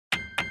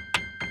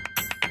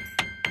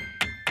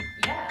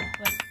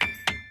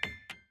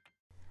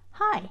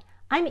Hi,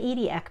 I'm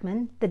Edie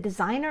Eckman, the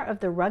designer of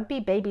the Rugby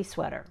Baby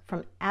Sweater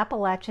from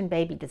Appalachian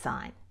Baby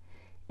Design.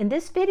 In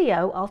this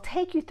video, I'll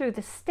take you through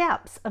the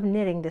steps of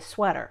knitting this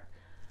sweater.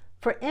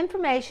 For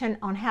information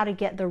on how to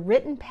get the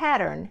written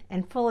pattern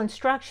and full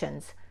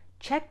instructions,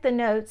 check the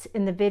notes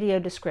in the video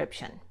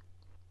description.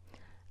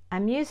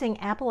 I'm using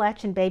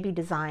Appalachian Baby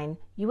Design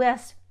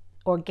US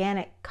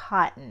organic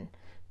cotton,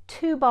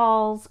 2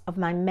 balls of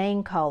my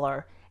main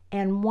color,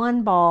 and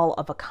 1 ball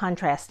of a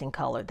contrasting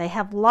color. They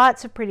have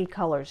lots of pretty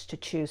colors to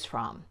choose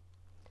from.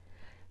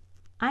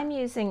 I'm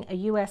using a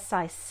US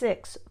size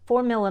 6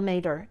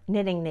 4mm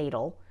knitting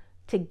needle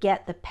to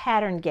get the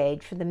pattern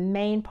gauge for the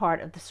main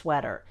part of the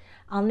sweater.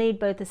 I'll need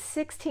both a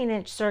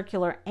 16-inch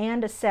circular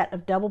and a set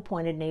of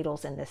double-pointed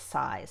needles in this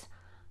size.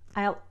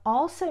 I'll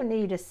also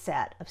need a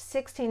set of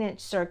 16-inch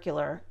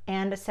circular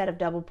and a set of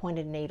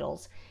double-pointed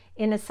needles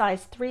in a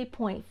size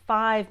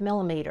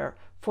 3.5mm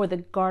for the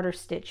garter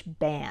stitch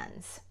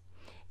bands.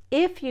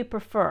 If you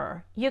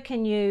prefer, you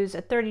can use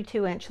a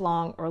 32-inch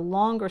long or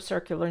longer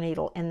circular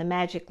needle in the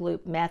magic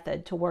loop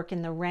method to work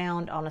in the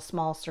round on a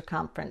small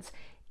circumference,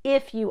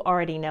 if you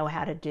already know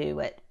how to do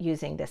it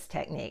using this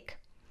technique.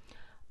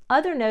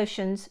 Other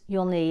notions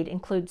you'll need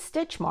include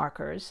stitch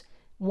markers,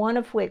 one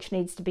of which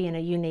needs to be in a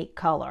unique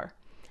color,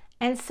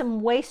 and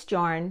some waste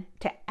yarn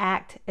to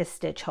act as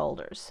stitch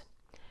holders.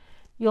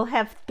 You'll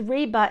have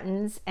 3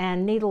 buttons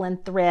and needle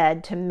and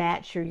thread to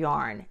match your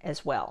yarn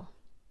as well.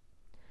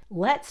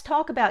 Let's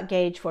talk about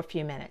gauge for a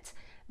few minutes.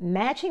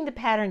 Matching the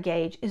pattern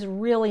gauge is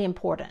really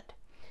important.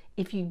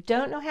 If you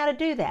don't know how to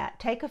do that,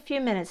 take a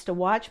few minutes to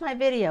watch my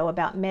video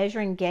about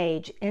measuring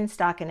gauge in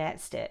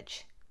stockinette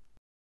stitch.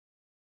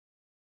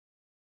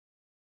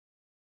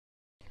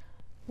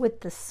 With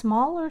the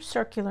smaller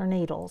circular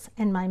needles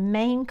and my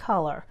main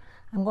color,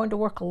 I'm going to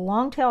work a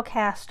long tail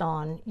cast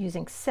on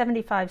using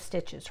 75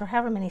 stitches, or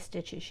however many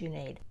stitches you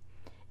need.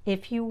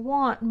 If you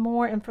want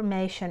more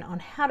information on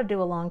how to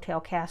do a long tail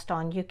cast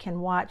on, you can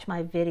watch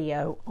my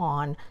video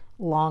on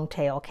long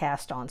tail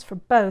cast ons for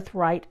both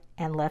right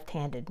and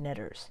left-handed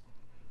knitters.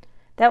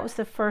 That was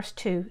the first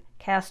 2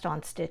 cast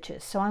on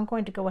stitches, so I'm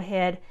going to go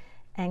ahead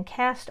and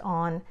cast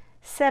on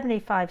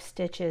 75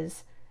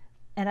 stitches,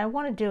 and I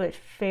want to do it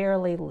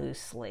fairly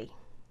loosely.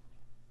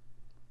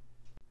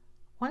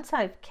 Once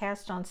I've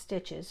cast on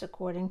stitches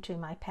according to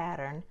my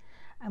pattern,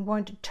 I'm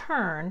going to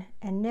turn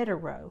and knit a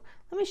row.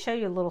 Let me show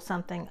you a little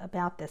something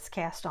about this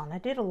cast on. I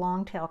did a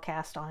long tail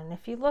cast on, and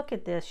if you look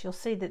at this, you'll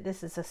see that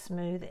this is a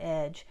smooth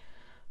edge.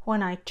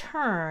 When I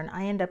turn,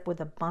 I end up with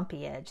a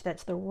bumpy edge.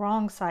 That's the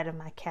wrong side of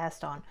my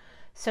cast on.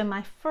 So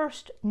my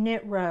first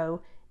knit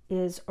row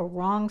is a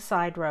wrong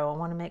side row. I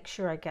want to make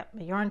sure I get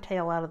my yarn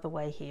tail out of the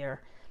way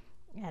here,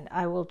 and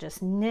I will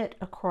just knit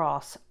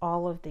across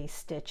all of these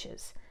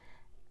stitches.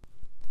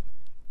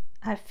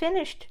 I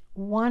finished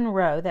 1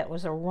 row that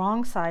was a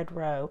wrong side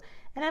row,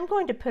 and I'm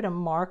going to put a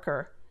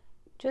marker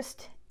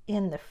just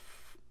in the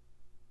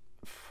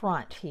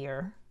front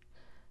here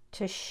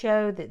to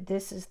show that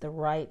this is the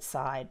right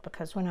side,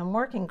 because when I'm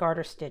working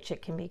garter stitch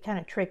it can be kind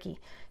of tricky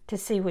to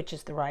see which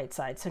is the right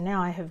side. So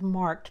now I have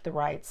marked the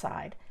right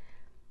side.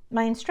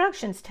 My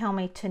instructions tell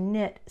me to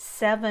knit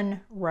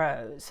 7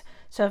 rows.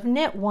 So I've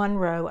knit 1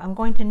 row, I'm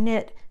going to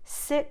knit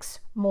 6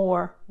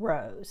 more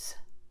rows.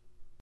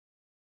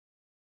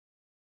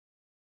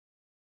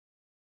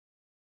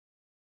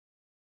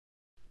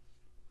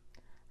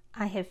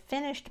 I have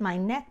finished my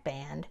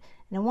neckband,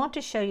 and I want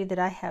to show you that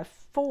I have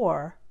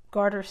 4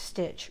 garter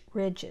stitch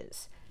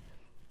ridges.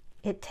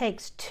 It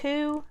takes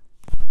 2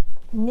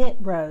 knit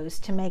rows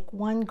to make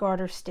 1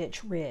 garter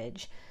stitch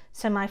ridge.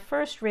 So my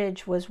first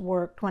ridge was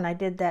worked when I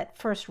did that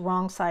first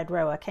wrong side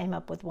row. I came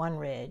up with 1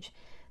 ridge.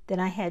 Then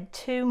I had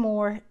 2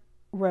 more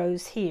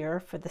rows here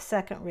for the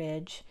second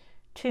ridge,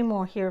 2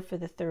 more here for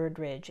the third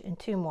ridge, and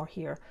 2 more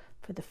here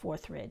for the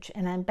fourth ridge.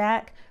 And I'm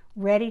back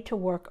ready to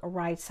work a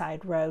right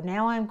side row.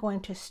 Now I'm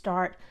going to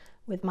start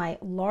with my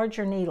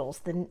larger needles.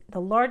 The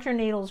larger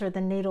needles are the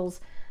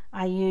needles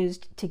I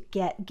used to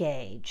get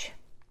gauge.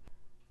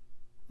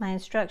 My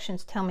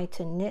instructions tell me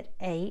to knit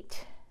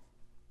 8,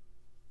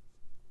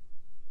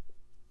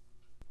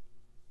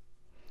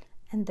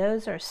 and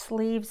those are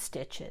sleeve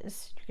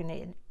stitches. You're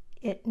going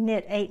to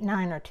knit 8,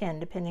 9, or 10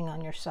 depending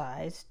on your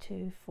size,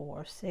 2,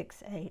 4,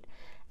 6, 8,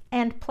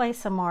 and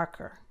place a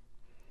marker.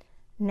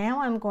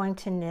 Now I'm going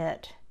to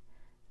knit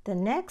the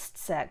next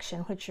section,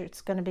 which is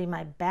going to be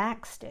my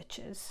back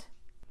stitches.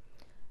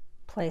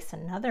 Place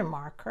another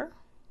marker.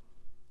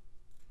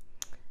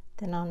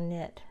 Then I'll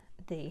knit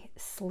the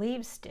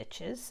sleeve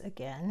stitches,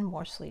 again,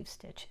 more sleeve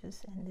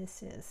stitches, and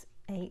this is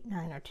 8,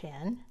 9, or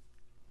 10.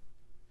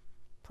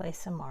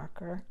 Place a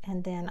marker,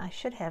 and then I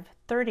should have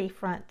 30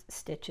 front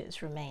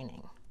stitches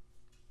remaining.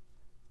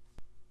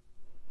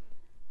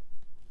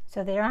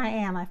 So there I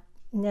am. I've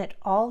knit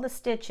all the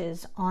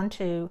stitches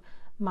onto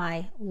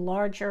my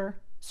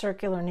larger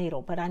circular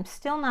needle, but I'm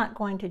still not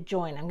going to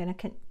join. I'm going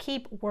to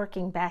keep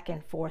working back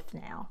and forth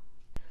now.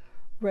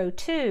 Row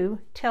 2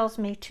 tells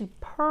me to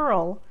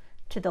purl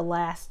to the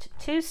last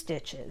 2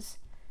 stitches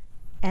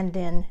and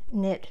then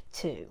knit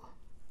 2.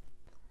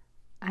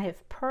 I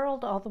have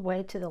purled all the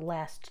way to the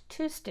last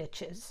 2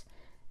 stitches,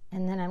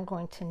 and then I'm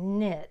going to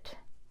knit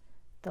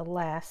the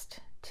last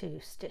 2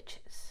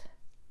 stitches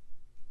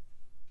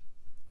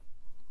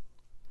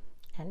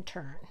and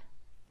turn.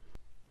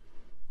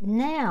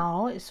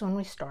 Now is when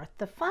we start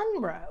the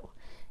fun row,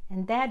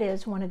 and that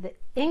is one of the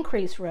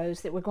increase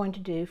rows that we're going to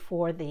do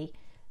for the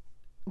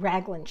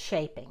Raglan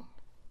Shaping.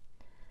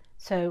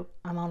 So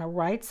I'm on a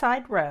right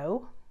side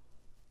row.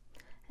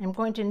 I'm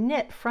going to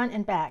knit front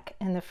and back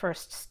in the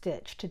first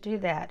stitch. To do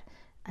that,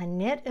 I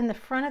knit in the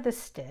front of the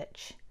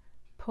stitch,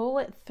 pull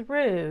it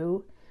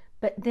through,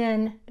 but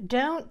then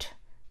don't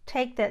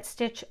take that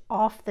stitch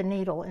off the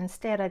needle.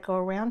 Instead, I go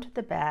around to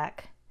the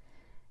back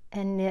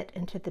and knit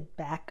into the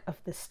back of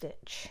the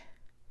stitch.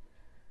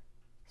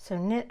 So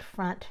knit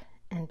front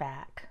and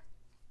back.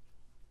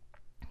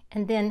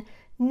 And then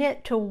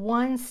knit to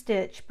 1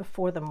 stitch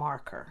before the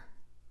marker.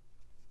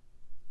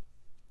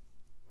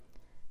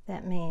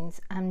 That means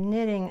I'm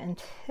knitting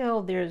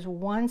until there's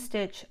 1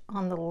 stitch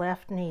on the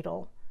left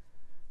needle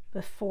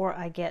before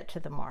I get to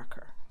the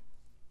marker.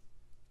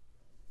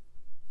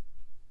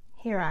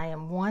 Here I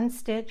am 1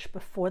 stitch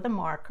before the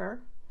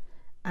marker.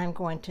 I'm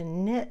going to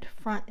knit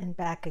front and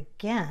back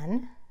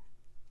again,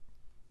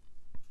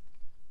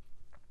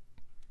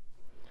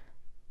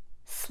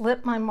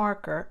 slip my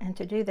marker, and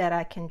to do that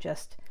I can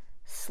just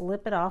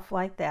slip it off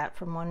like that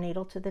from one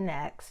needle to the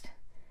next,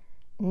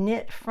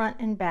 knit front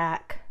and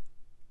back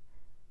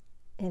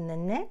in the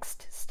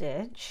next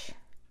stitch,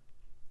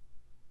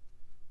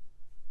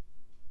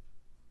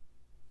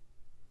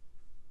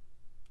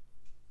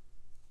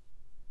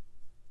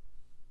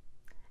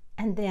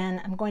 and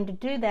then I'm going to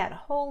do that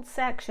whole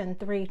section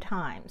 3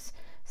 times.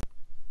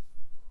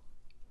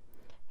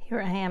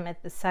 Here I am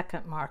at the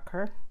second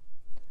marker,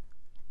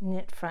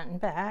 knit front and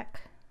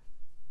back,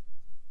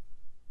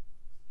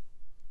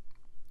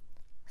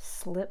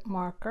 slip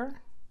marker,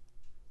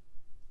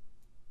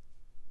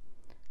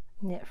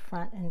 knit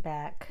front and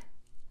back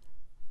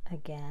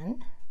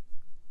again.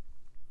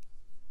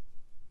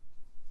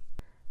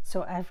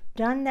 So I've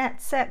done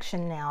that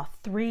section now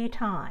 3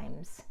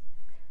 times,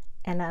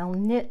 and I'll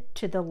knit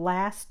to the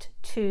last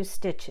 2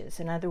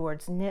 stitches. In other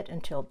words, knit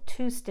until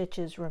 2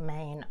 stitches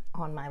remain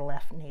on my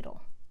left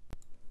needle.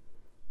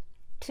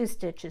 2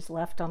 stitches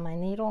left on my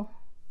needle,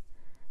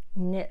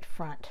 knit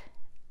front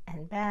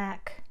and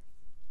back,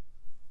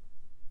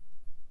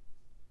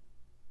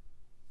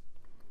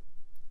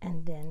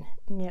 and then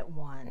knit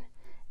 1.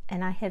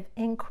 And I have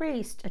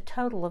increased a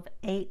total of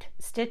 8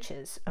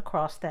 stitches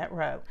across that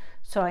row.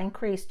 So I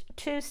increased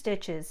 2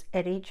 stitches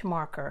at each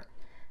marker,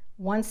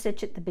 1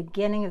 stitch at the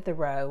beginning of the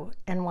row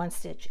and 1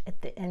 stitch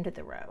at the end of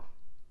the row.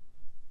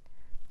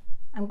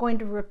 I'm going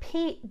to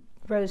repeat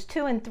rows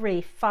 2 and 3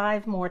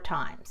 5 more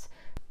times.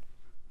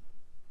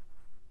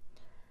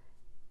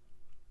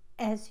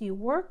 As you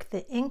work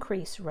the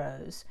increase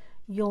rows,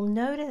 you'll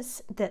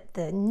notice that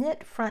the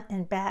knit front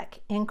and back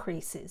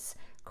increases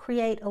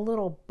create a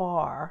little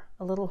bar,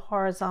 a little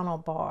horizontal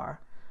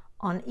bar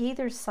on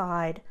either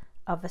side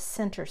of a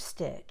center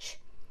stitch.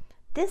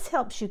 This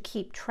helps you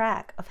keep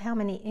track of how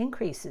many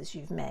increases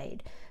you've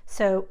made.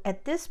 So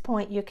at this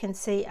point you can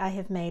see I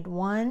have made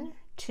 1,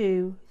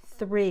 2,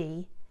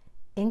 3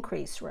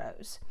 increase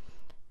rows.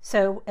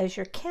 So as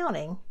you're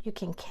counting, you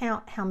can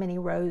count how many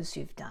rows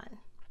you've done.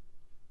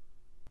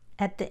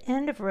 At the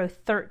end of row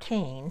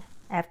 13,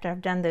 after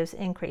I've done those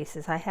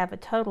increases, I have a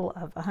total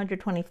of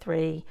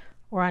 123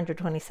 or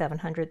 127,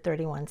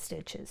 131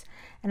 stitches.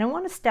 And I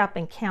want to stop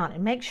and count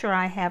and make sure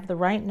I have the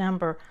right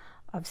number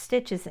of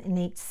stitches in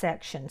each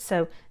section.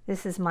 So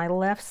this is my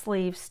left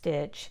sleeve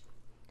stitch,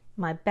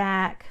 my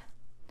back,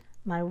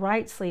 my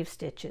right sleeve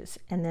stitches,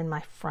 and then my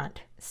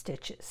front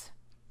stitches.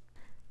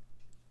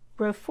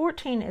 Row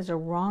 14 is a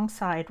wrong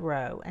side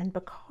row, and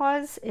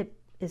because it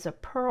is a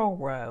purl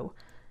row,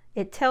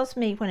 it tells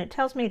me, when it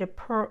tells me to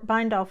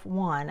bind off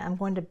 1, I'm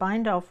going to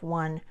bind off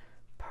 1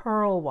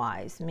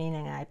 purlwise,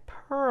 meaning I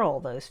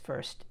purl those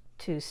first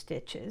 2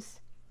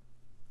 stitches,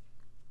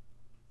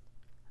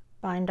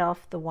 bind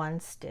off the 1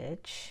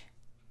 stitch,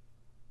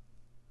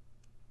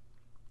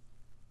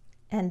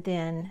 and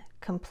then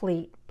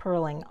complete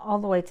purling all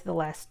the way to the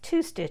last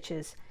 2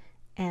 stitches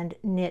and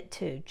knit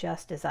 2,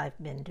 just as I've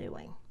been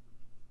doing.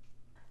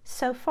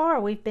 So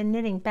far we've been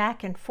knitting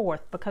back and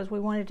forth because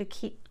we wanted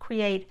to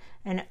create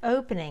an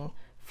opening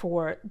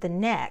for the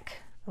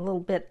neck, a little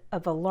bit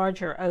of a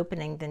larger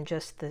opening than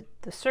just the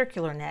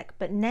circular neck.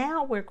 But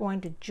now we're going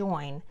to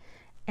join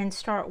and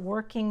start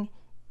working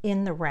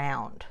in the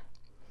round.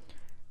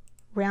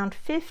 Round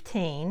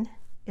 15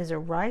 is a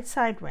right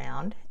side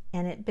round,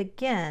 and it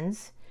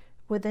begins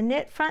with a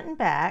knit front and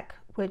back,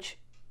 which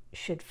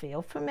should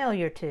feel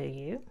familiar to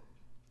you.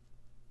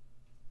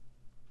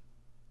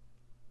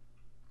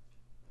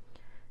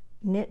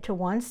 Knit to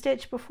 1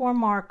 stitch before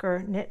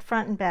marker, knit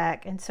front and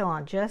back, and so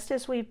on, just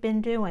as we've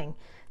been doing.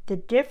 The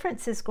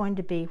difference is going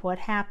to be what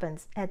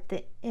happens at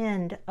the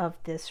end of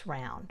this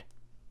round.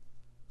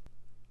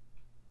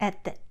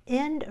 At the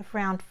end of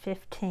round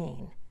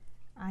 15,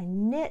 I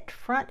knit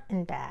front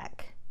and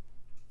back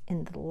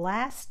in the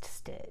last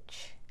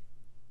stitch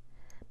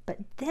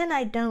but then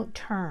I don't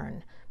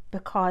turn,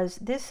 because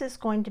this is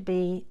going to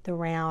be the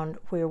round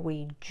where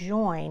we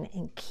join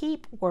and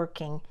keep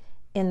working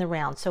in the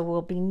round. So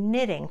we'll be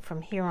knitting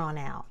from here on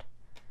out.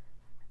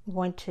 I'm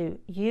going to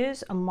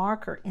use a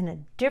marker in a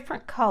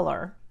different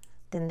color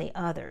than the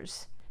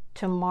others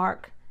to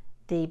mark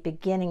the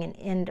beginning and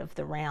end of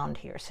the round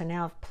here. So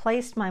now I've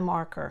placed my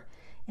marker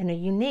in a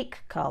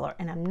unique color,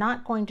 and I'm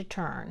not going to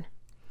turn.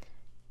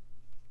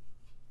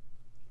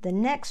 The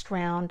next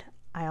round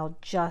I'll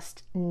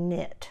just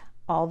knit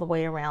all the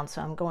way around.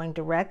 So I'm going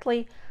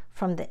directly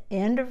from the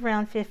end of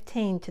round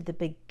 15 to the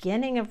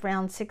beginning of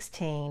round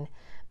 16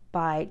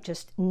 by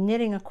just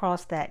knitting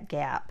across that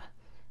gap.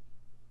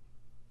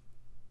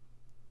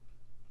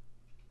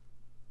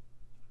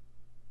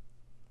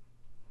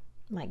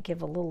 Might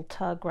give a little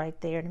tug right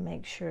there to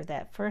make sure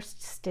that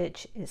first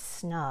stitch is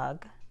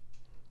snug,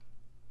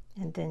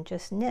 and then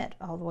just knit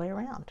all the way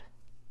around.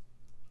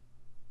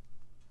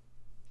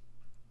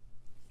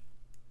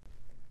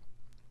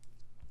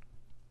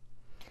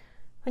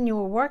 When you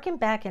were working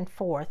back and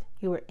forth,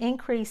 you were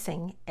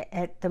increasing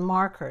at the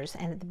markers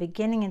and at the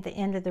beginning and the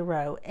end of the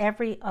row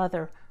every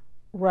other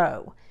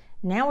row.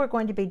 Now we're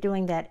going to be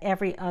doing that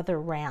every other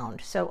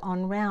round. So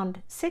on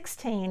round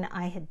 16,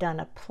 I had done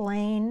a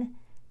plain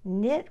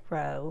knit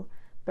row,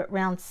 but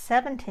round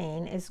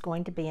 17 is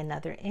going to be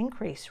another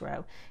increase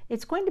row.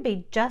 It's going to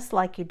be just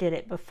like you did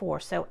it before.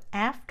 So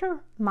after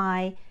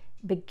my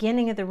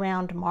beginning of the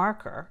round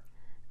marker,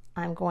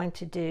 I'm going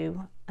to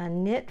do a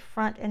knit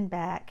front and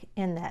back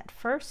in that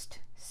first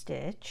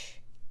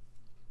stitch.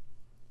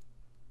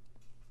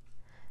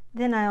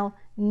 Then I'll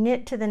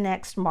knit to the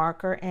next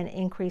marker and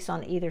increase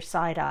on either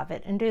side of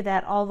it, and do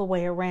that all the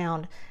way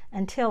around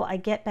until I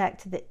get back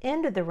to the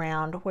end of the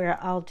round, where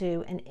I'll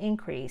do an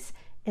increase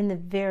in the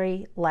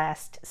very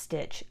last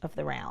stitch of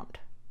the round.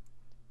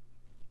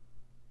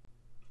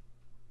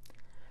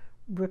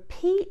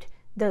 Repeat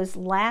those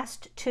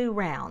last two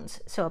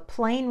rounds, so a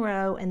plain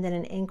row and then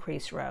an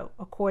increase row,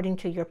 according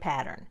to your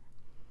pattern.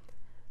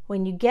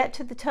 When you get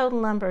to the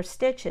total number of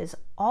stitches,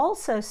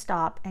 also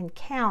stop and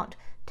count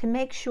to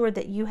make sure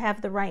that you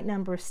have the right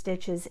number of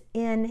stitches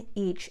in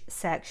each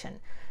section.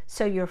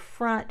 So your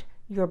front,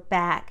 your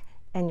back,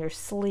 and your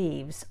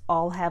sleeves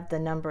all have the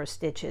number of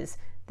stitches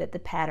that the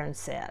pattern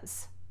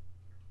says.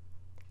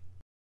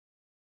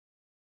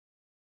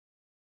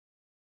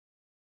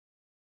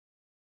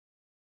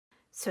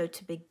 So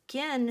to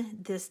begin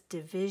this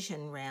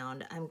division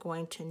round, I'm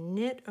going to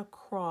knit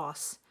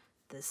across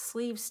the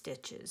sleeve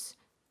stitches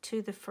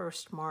to the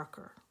first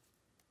marker.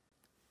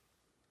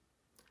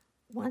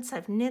 Once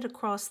I've knit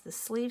across the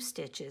sleeve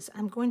stitches,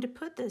 I'm going to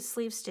put those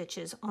sleeve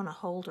stitches on a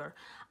holder.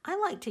 I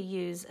like to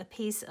use a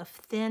piece of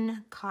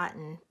thin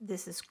cotton.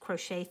 This is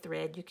crochet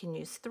thread. You can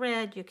use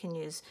thread, you can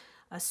use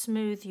a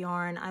smooth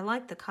yarn. I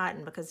like the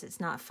cotton because it's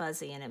not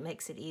fuzzy and it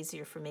makes it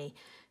easier for me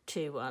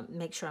to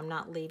make sure I'm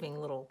not leaving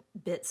little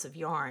bits of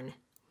yarn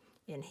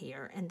in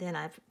here. And then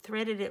I've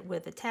threaded it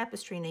with a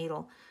tapestry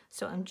needle,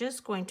 so I'm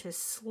just going to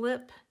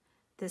slip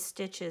the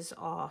stitches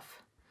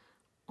off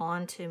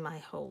onto my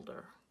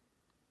holder.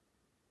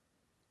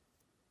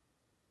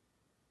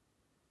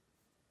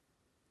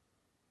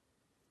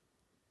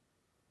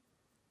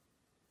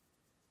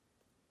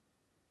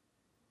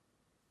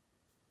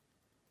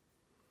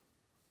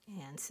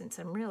 And since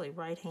I'm really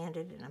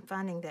right-handed and I'm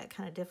finding that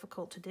kind of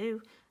difficult to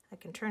do, I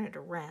can turn it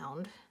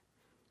around.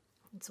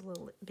 It's a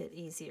little bit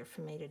easier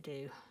for me to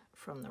do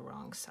from the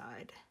wrong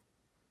side.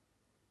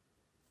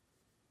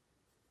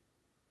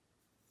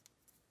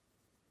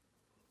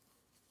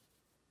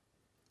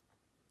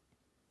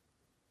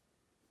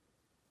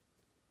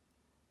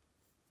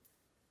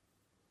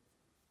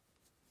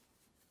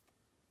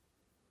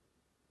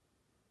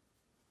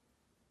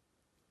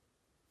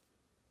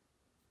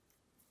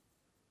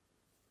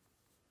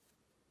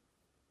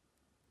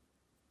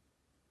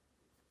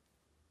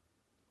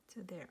 So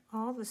there are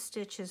all the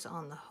stitches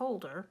on the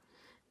holder.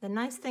 The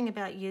nice thing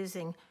about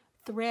using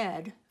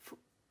thread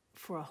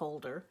for a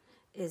holder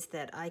is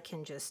that I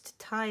can just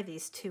tie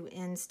these two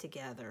ends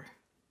together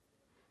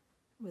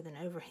with an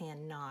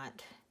overhand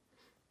knot,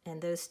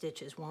 and those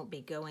stitches won't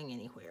be going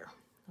anywhere.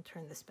 I'll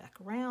turn this back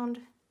around.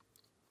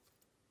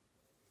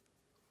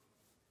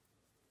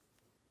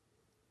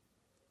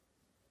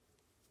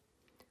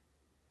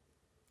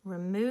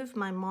 Remove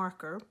my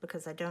marker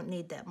because I don't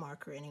need that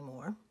marker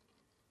anymore.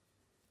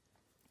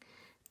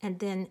 And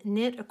then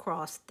knit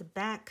across the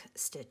back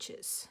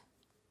stitches.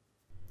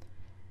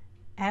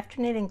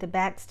 After knitting the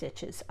back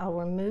stitches, I'll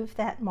remove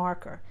that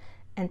marker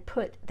and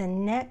put the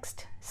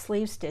next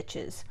sleeve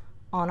stitches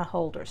on a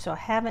holder. So I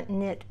haven't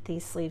knit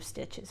these sleeve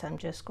stitches. I'm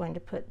just going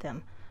to put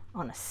them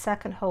on a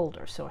second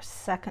holder, so a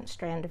second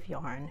strand of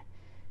yarn,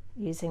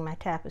 using my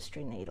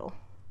tapestry needle.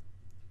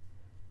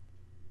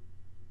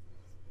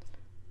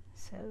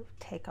 So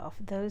take off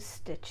those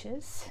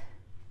stitches.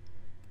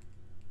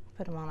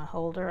 Put them on a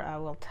holder. I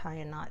will tie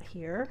a knot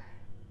here.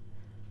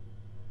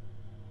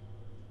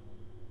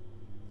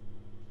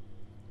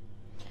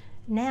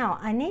 Now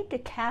I need to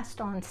cast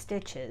on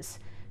stitches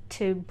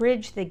to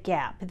bridge the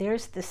gap.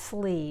 There's the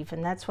sleeve,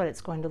 and that's what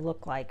it's going to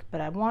look like,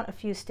 but I want a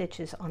few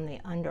stitches on the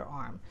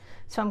underarm.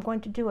 So I'm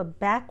going to do a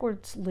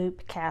backwards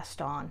loop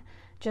cast on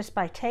just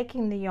by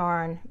taking the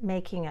yarn,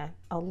 making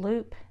a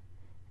loop,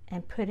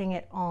 and putting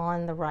it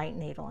on the right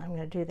needle. I'm going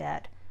to do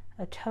that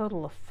a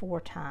total of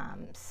 4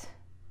 times.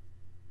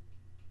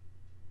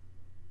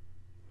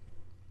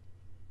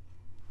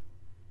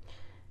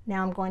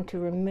 Now I'm going to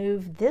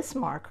remove this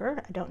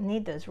marker. I don't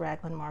need those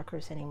raglan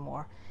markers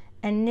anymore,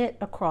 and knit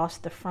across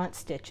the front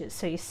stitches.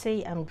 So you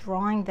see I'm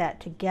drawing that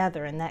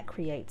together, and that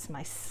creates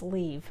my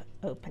sleeve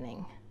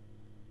opening.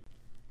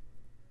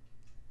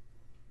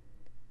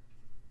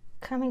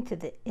 Coming to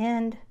the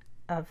end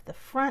of the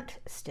front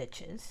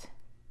stitches,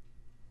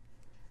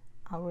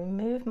 I'll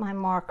remove my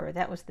marker.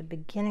 That was the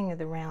beginning of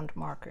the round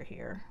marker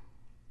here.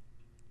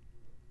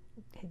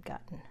 It had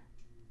gotten,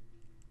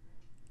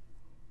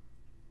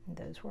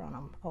 those were on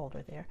a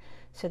folder there.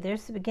 So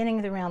there's the beginning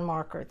of the round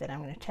marker that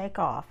I'm going to take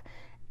off,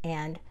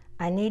 and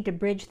I need to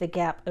bridge the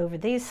gap over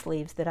these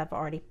sleeves that I've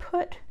already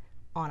put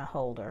on a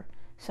holder.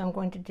 So I'm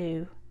going to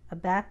do a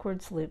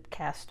backwards loop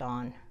cast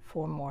on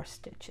 4 more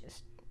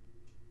stitches.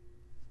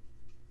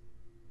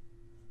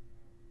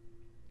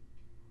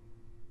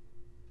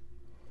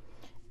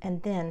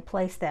 And then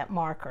place that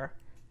marker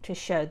to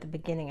show the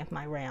beginning of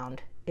my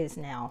round is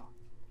now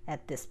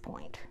at this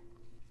point.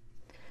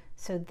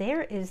 So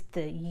there is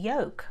the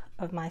yoke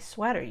of my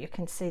sweater. You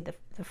can see the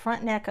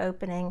front neck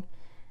opening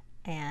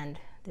and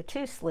the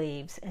 2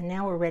 sleeves, and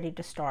now we're ready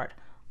to start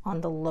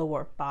on the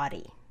lower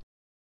body.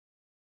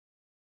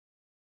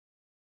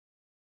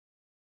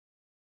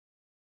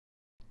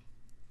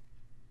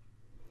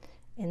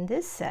 In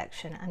this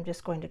section, I'm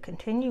just going to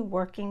continue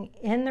working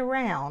in the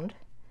round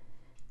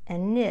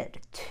and knit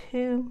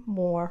 2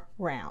 more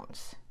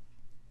rounds.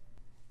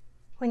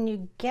 When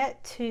you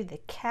get to the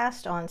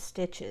cast on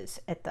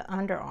stitches at the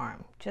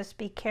underarm, just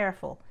be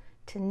careful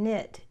to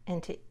knit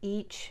into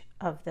each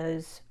of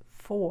those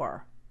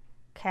 4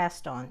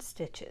 cast on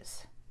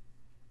stitches.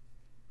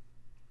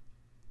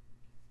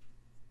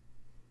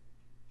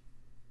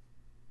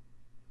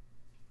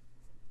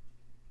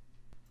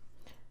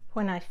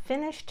 When I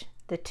finished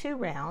the 2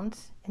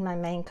 rounds in my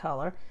main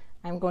color,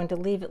 I'm going to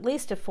leave at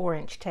least a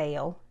 4-inch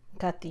tail,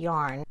 cut the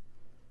yarn,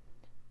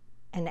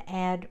 and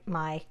add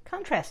my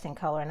contrasting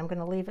color, and I'm going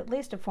to leave at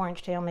least a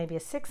 4-inch tail, maybe a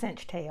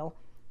 6-inch tail,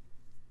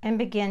 and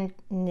begin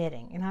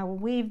knitting. And I will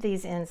weave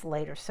these ends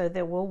later, so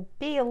there will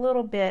be a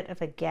little bit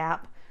of a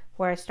gap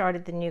where I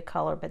started the new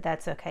color, but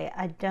that's okay.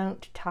 I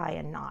don't tie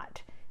a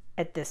knot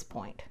at this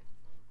point.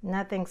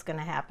 Nothing's going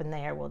to happen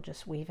there. We'll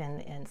just weave in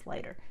the ends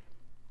later.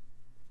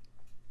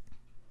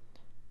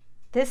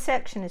 This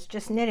section is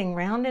just knitting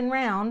round and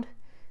round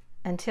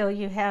until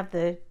you have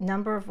the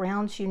number of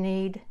rounds you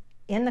need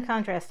in the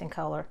contrasting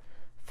color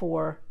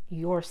for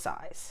your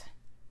size.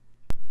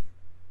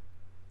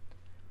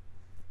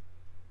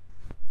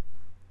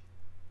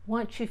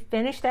 Once you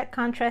finish that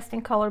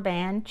contrasting color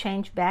band,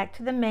 change back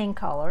to the main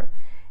color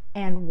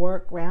and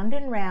work round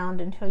and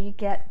round until you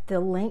get the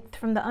length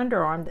from the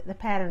underarm that the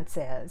pattern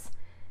says.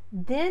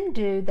 Then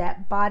do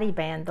that body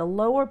band, the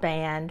lower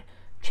band,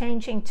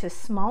 changing to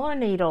smaller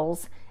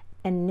needles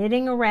and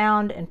knitting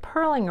around and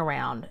purling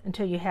around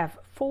until you have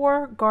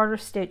 4 garter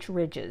stitch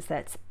ridges.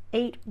 That's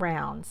 8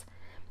 rounds.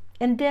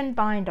 And then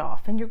bind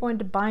off. And you're going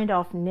to bind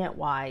off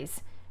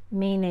knitwise,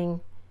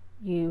 meaning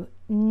you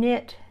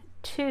knit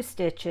 2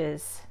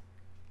 stitches,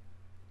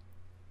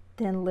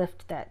 then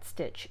lift that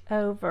stitch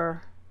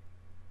over.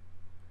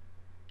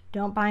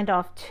 Don't bind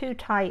off too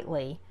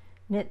tightly.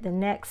 Knit the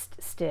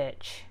next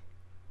stitch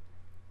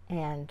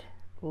and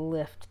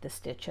lift the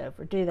stitch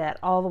over. Do that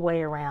all the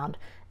way around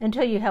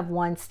until you have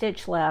 1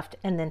 stitch left,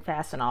 and then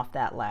fasten off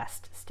that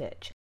last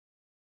stitch.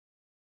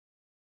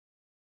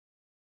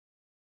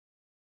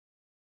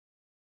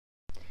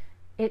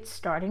 It's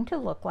starting to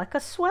look like a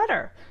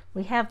sweater.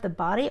 We have the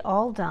body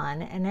all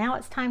done, and now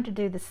it's time to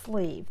do the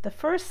sleeve. The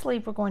first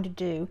sleeve we're going to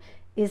do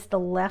is the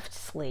left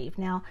sleeve.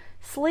 Now,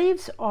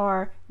 sleeves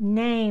are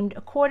named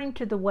according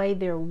to the way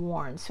they're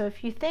worn. So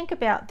if you think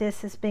about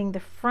this as being the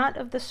front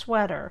of the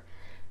sweater,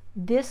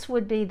 this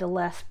would be the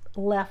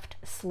left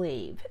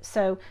sleeve.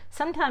 So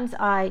sometimes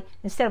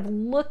instead of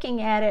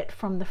looking at it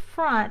from the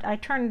front, I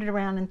turn it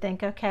around and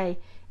think, okay,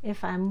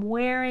 if I'm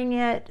wearing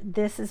it,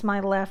 this is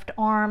my left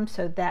arm,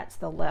 so that's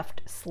the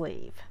left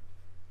sleeve.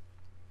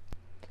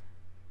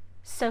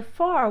 So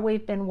far,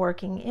 we've been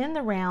working in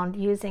the round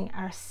using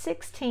our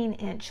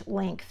 16-inch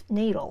length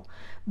needle.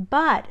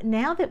 But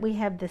now that we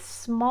have this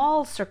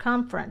small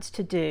circumference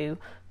to do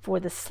for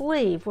the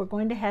sleeve, we're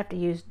going to have to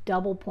use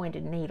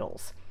double-pointed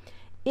needles.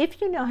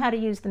 If you know how to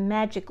use the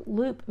magic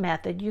loop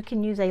method, you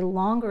can use a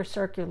longer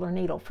circular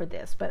needle for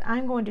this, but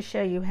I'm going to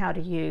show you how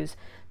to use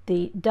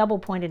the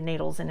double-pointed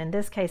needles, and in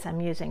this case I'm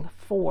using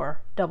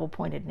 4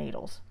 double-pointed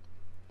needles.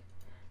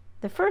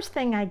 The first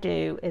thing I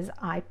do is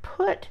I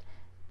put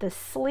the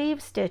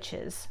sleeve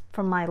stitches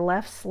from my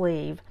left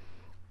sleeve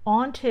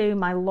onto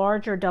my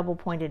larger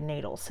double-pointed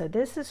needle. So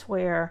this is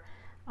where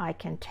I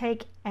can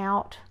take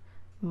out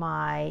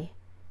my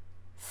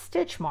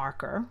stitch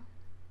marker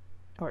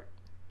or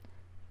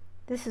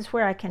this is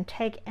where I can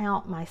take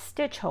out my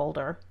stitch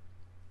holder,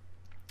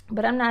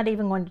 but I'm not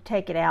even going to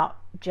take it out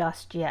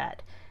just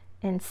yet.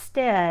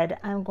 Instead,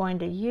 I'm going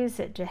to use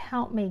it to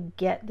help me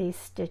get these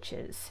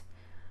stitches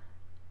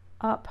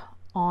up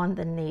on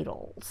the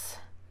needles.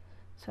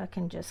 So I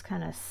can just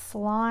kind of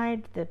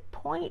slide the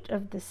point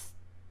of this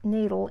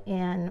needle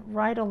in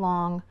right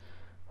along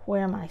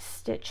where my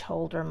stitch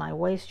holder, my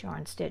waste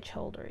yarn stitch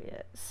holder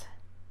is.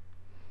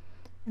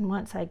 And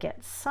once I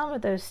get some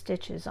of those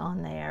stitches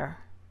on there,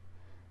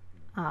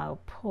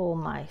 I'll pull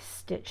my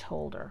stitch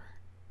holder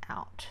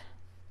out.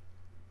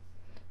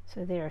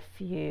 So there are a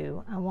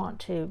few. I want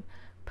to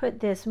put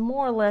this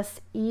more or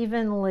less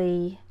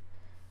evenly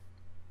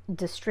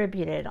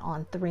distributed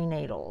on 3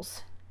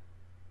 needles.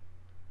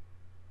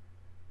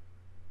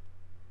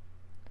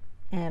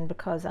 And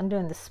because I'm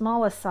doing the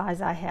smallest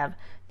size, I have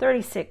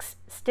 36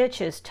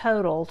 stitches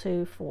total,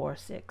 2, 4,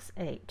 6,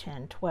 8,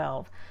 10,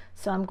 12.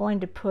 So I'm going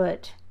to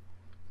put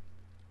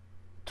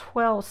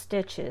 12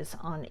 stitches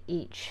on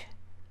each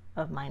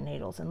of my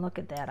needles. And look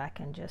at that, I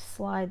can just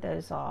slide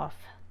those off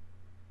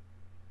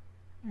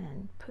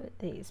and put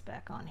these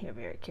back on here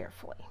very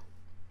carefully.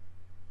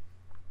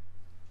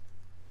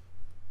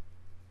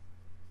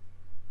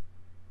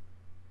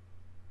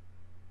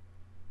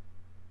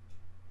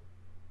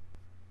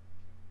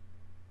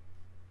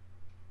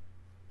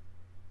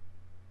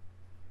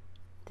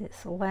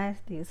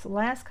 These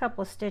last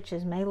couple of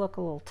stitches may look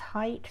a little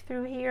tight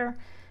through here,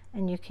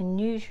 and you can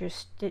use your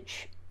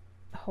stitch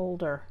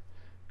holder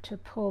to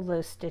pull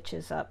those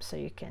stitches up so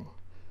you can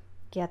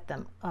get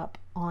them up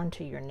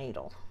onto your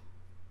needle.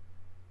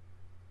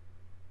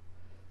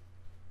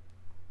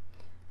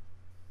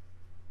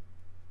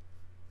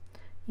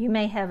 You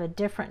may have a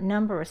different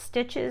number of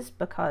stitches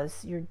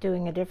because you're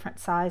doing a different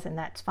size, and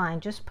that's fine.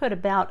 Just put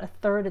about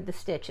 1/3 of the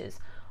stitches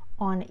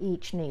on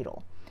each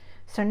needle.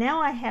 So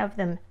now I have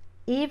them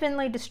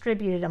evenly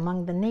distributed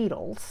among the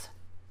needles,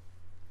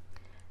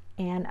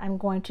 and I'm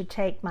going to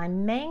take my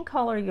main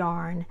color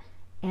yarn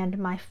and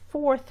my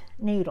 4th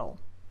needle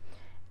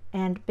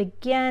and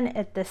begin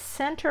at the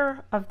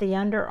center of the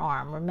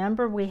underarm.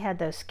 Remember, we had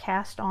those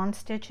cast on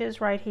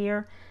stitches right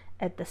here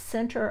at the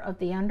center of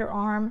the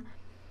underarm.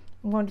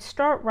 I'm going to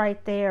start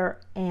right there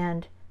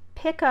and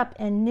pick up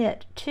and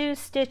knit 2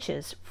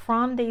 stitches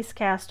from these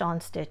cast on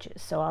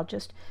stitches. So I'll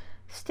just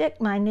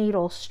stick my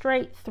needle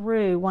straight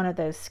through one of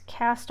those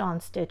cast on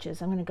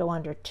stitches. I'm going to go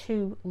under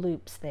 2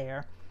 loops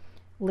there,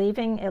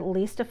 leaving at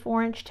least a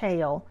 4-inch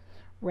tail,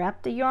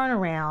 wrap the yarn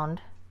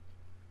around,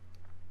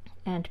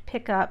 and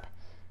pick up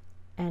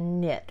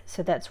and knit.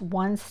 So that's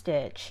 1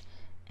 stitch.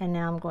 And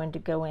now I'm going to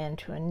go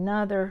into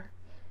another,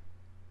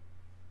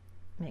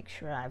 make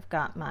sure I've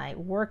got my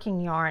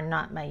working yarn,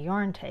 not my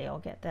yarn tail,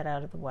 get that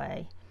out of the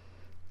way,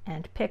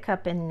 and pick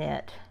up and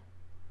knit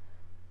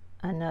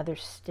another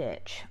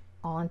stitch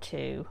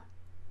onto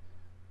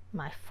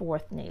my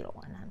 4th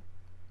needle. And I'm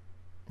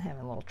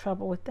having a little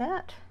trouble with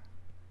that.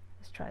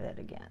 Let's try that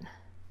again.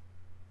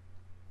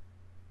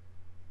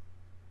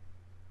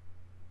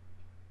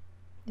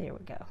 There we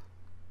go.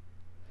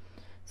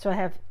 So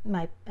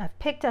I've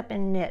picked up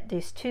and knit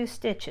these 2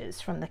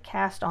 stitches from the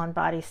cast on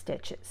body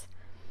stitches.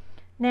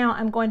 Now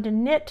I'm going to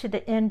knit to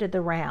the end of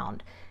the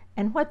round.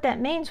 And what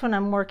that means when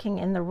I'm working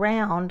in the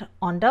round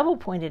on double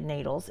pointed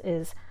needles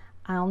is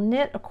I'll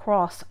knit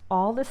across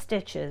all the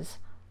stitches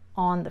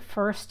on the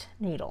 1st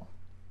needle.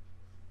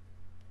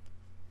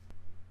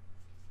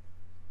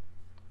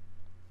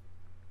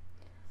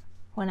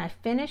 When I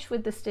finish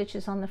with the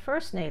stitches on the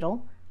 1st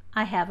needle,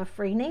 I have a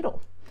free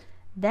needle.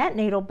 That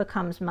needle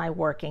becomes my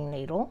working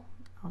needle.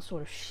 I'll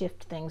sort of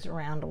shift things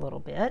around a little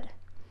bit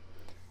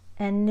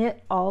and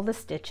knit all the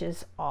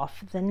stitches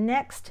off the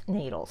next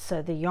needle.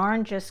 So the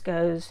yarn just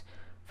goes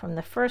from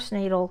the 1st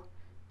needle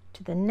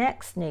to the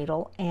next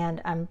needle,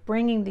 and I'm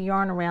bringing the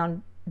yarn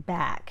around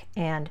back,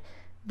 and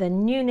the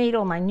new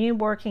needle, my new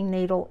working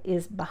needle,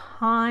 is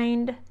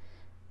behind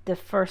the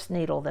 1st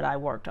needle that I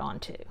worked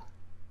onto.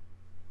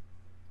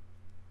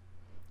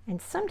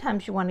 And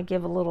sometimes you want to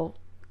give a little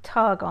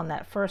tug on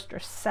that 1st or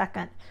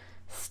 2nd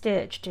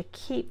stitch to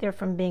keep there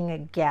from being a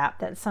gap.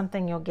 That's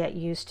something you'll get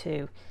used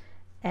to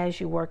as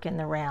you work in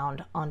the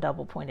round on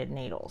double pointed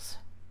needles.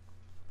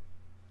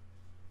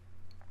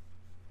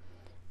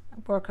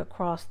 Work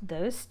across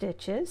those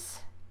stitches.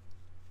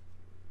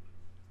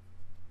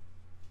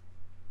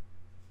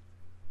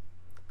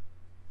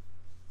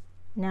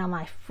 Now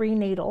my free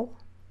needle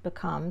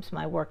becomes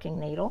my working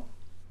needle.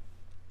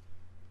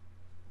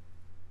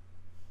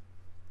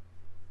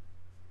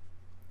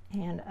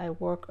 And I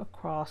work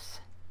across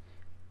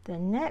the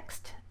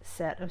next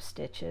set of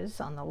stitches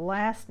on the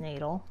last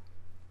needle.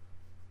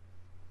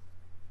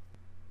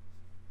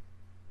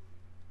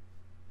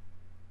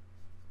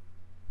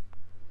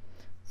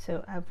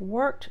 So I've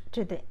worked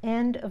to the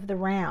end of the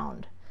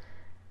round,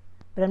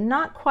 but I'm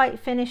not quite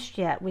finished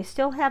yet. We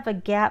still have a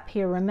gap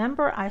here.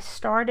 Remember, I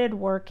started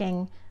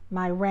working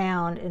my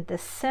round at the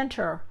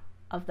center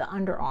of the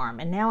underarm,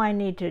 and now I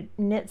need to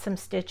knit some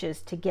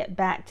stitches to get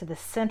back to the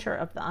center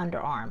of the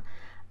underarm.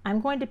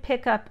 I'm going to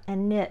pick up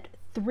and knit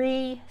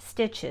 3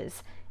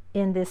 stitches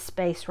in this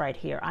space right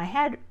here. I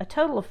had a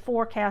total of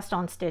 4 cast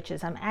on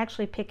stitches. I'm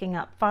actually picking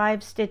up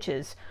 5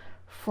 stitches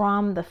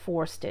from the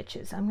 4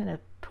 stitches. I'm going to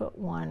put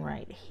one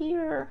right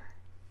here,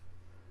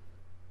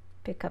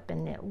 pick up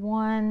and knit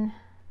 1,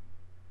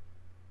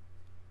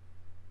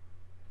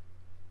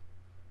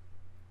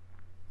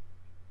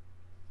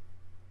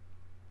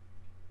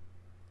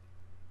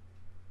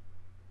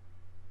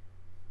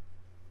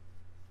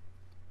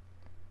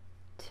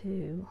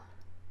 two,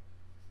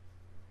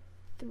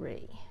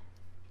 3,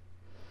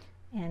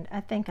 and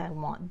I think I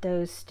want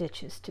those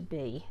stitches to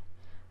be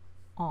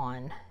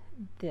on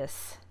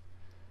this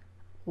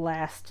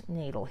last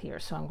needle here,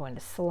 so I'm going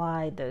to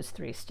slide those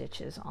 3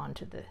 stitches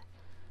onto the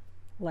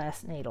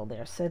last needle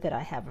there so that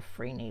I have a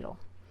free needle.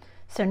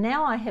 So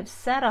now I have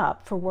set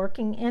up for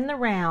working in the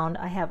round.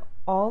 I have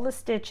all the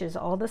stitches,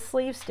 all the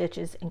sleeve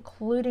stitches,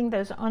 including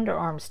those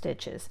underarm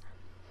stitches,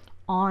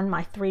 on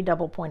my 3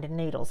 double pointed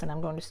needles, and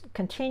I'm going to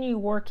continue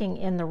working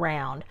in the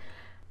round.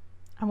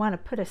 I want to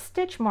put a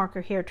stitch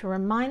marker here to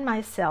remind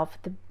myself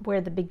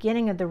where the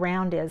beginning of the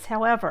round is.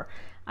 However,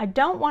 I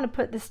don't want to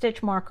put the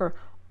stitch marker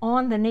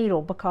on the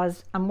needle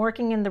because I'm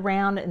working in the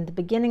round and the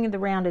beginning of the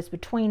round is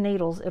between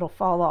needles. It'll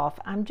fall off.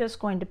 I'm just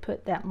going to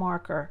put that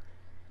marker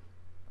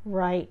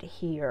right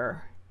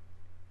here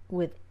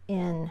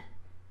within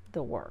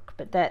the work,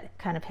 but that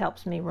kind of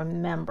helps me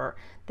remember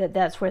that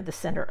that's where the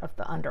center of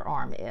the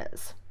underarm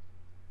is.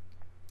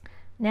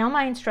 Now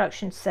my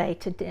instructions say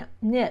to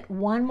knit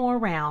 1 more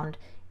round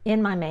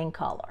in my main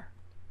color.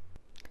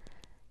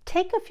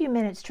 Take a few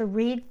minutes to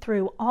read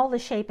through all the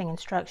shaping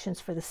instructions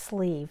for the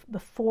sleeve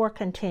before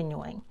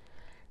continuing.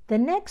 The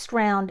next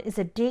round is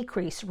a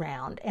decrease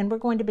round, and we're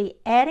going to be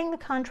adding the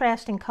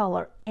contrasting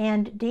color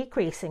and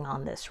decreasing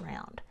on this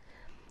round.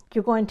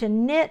 You're going to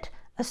knit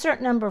a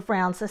certain number of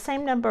rounds, the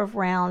same number of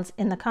rounds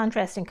in the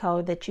contrasting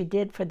color that you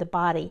did for the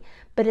body,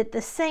 but at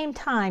the same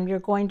time you're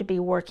going to be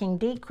working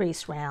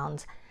decrease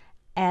rounds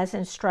as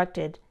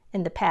instructed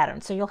in the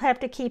pattern. So you'll have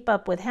to keep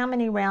up with how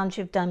many rounds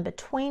you've done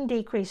between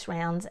decrease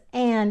rounds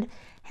and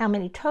how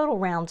many total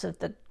rounds of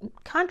the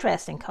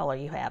contrasting color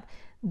you have.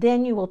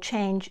 Then you will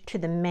change to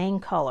the main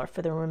color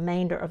for the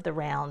remainder of the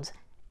rounds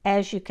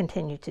as you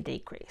continue to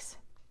decrease.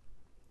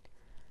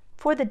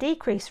 For the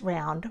decrease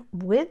round,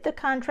 with the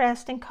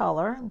contrasting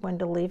color, I'm going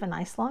to leave a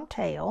nice long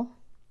tail,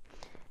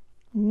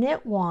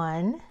 knit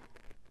 1,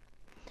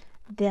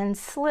 then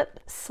slip,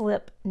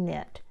 slip,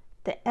 knit.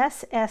 The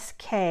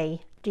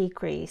SSK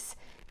decrease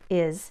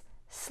is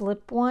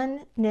slip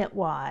 1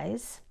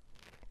 knitwise,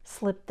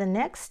 slip the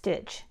next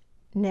stitch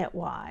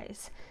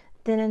knitwise,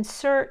 then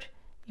insert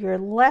your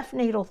left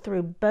needle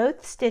through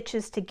both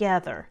stitches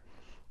together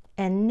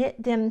and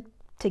knit them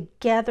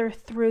together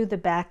through the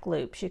back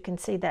loops. You can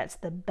see that's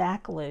the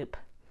back loop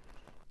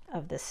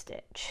of the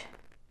stitch.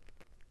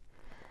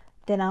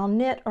 Then I'll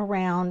knit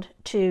around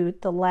to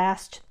the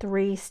last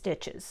 3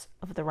 stitches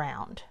of the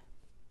round.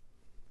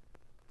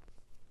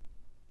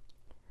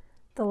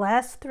 The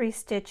last 3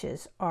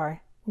 stitches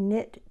are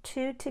knit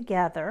 2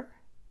 together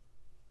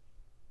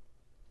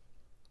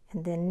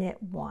and then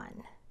knit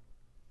 1.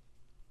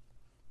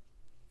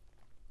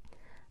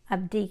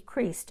 I've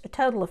decreased a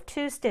total of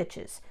 2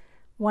 stitches,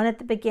 one at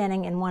the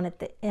beginning and one at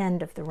the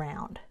end of the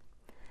round.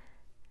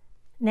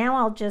 Now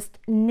I'll just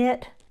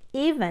knit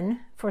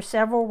even for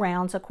several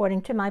rounds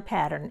according to my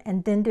pattern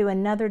and then do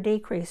another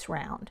decrease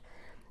round.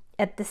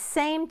 At the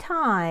same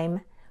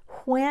time,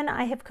 when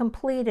I have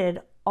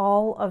completed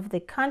all of the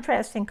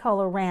contrasting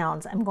color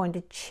rounds, I'm going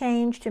to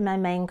change to my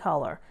main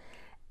color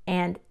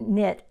and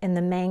knit in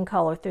the main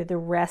color through the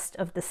rest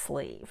of the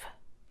sleeve.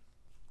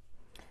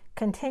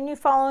 Continue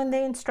following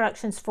the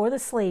instructions for the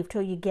sleeve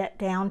till you get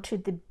down to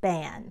the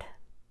band.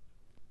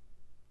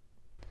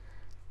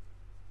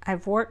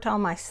 I've worked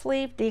on my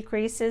sleeve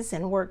decreases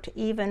and worked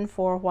even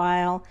for a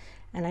while,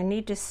 and I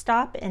need to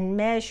stop and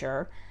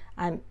measure.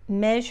 I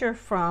measure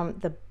from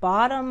the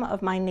bottom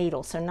of my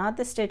needle, so not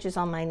the stitches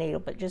on my needle,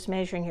 but just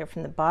measuring here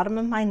from the bottom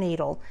of my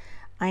needle.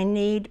 I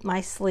need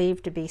my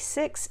sleeve to be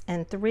 6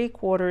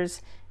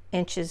 3/4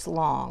 inches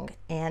long,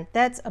 and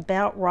that's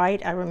about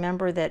right. I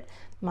remember that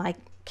my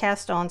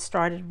cast on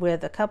started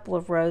with a couple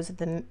of rows of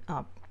the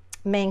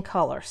main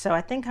color, so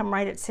I think I'm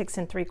right at 6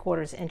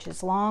 3/4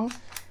 inches long.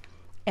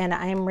 And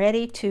I am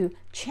ready to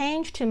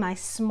change to my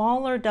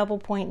smaller double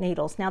point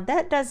needles. Now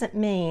that doesn't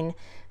mean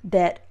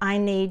that I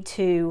need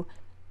to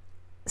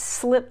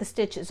slip the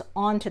stitches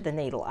onto the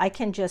needle. I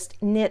can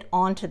just knit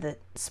onto the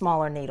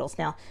smaller needles.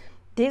 Now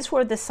these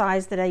were the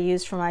size that I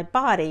used for my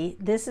body.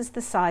 This is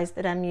the size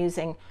that I'm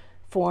using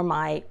for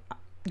my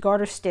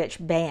garter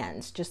stitch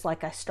bands, just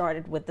like I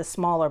started with the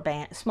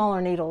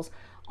smaller needles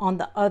on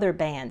the other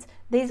bands.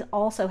 These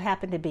also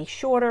happen to be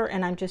shorter,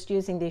 and I'm just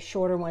using these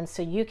shorter ones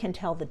so you can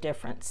tell the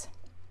difference.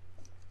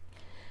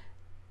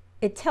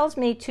 It tells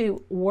me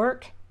to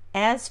work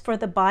as for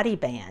the body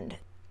band.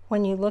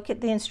 When you look at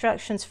the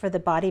instructions for the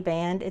body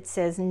band, it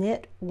says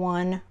knit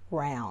 1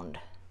 round.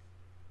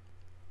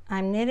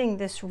 I'm knitting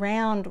this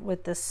round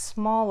with the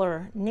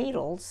smaller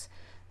needles,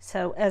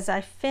 so as I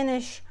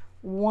finish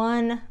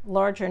one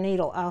larger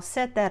needle, I'll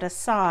set that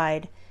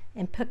aside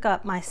and pick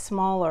up my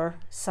smaller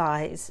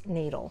size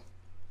needle.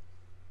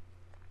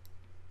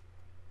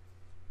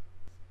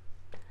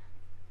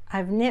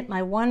 I've knit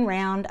my one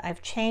round,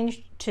 I've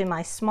changed to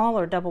my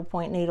smaller double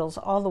point needles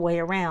all the way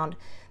around.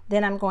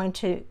 Then I'm going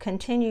to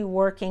continue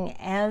working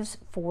as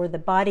for the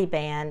body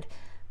band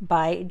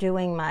by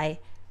doing my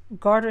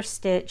garter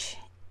stitch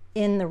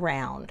in the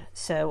round.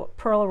 So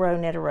purl a row,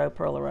 knit a row,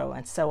 purl a row,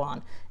 and so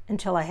on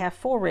until I have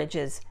 4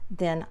 ridges,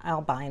 then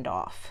I'll bind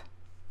off.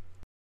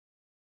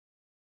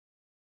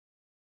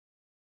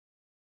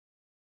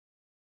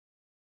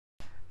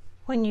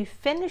 When you've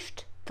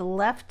finished the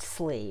left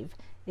sleeve,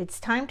 it's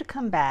time to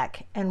come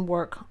back and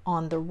work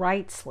on the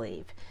right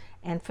sleeve.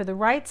 And for the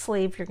right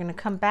sleeve, you're going to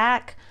come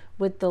back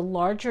with the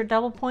larger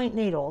double point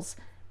needles,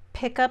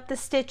 pick up the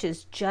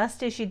stitches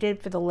just as you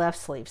did for the left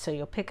sleeve. So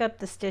you'll pick up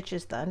the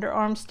stitches, the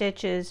underarm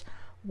stitches,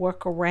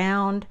 work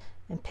around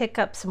and pick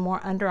up some more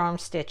underarm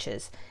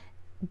stitches,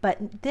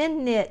 but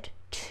then knit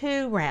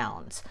 2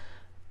 rounds.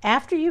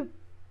 After you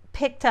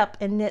picked up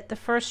and knit the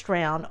first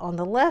round on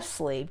the left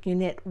sleeve, you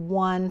knit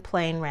 1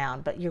 plain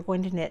round, but you're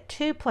going to knit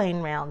 2 plain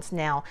rounds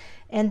now,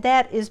 and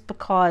that is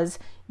because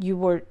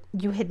you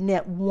had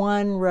knit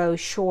 1 row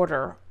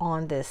shorter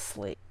on this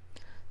sleeve.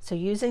 So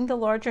using the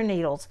larger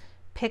needles,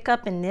 pick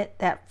up and knit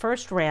that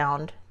first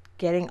round,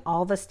 getting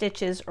all the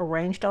stitches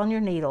arranged on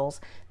your needles,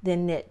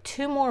 then knit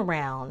 2 more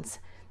rounds,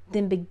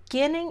 then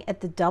beginning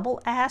at the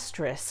double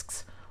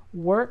asterisks,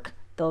 work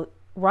the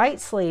right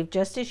sleeve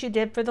just as you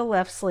did for the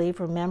left sleeve,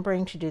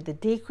 remembering to do the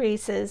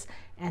decreases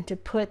and to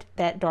put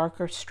that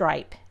darker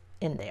stripe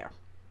in there.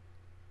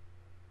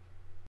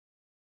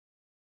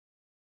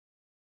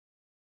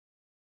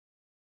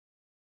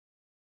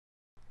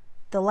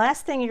 The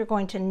last thing you're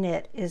going to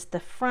knit is the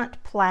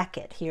front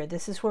placket here.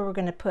 This is where we're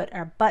going to put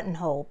our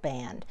buttonhole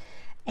band.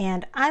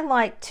 And I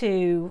like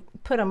to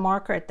put a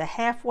marker at the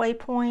halfway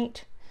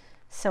point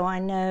so I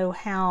know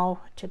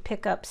how to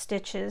pick up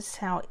stitches,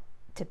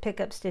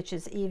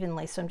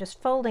 evenly. So I'm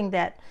just folding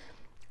that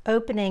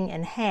opening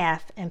in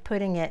half and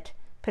putting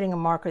a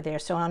marker there.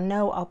 So I'll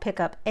know I'll pick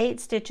up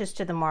 8 stitches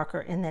to the marker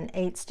and then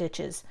 8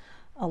 stitches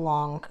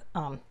along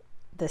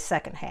the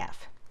second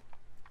half.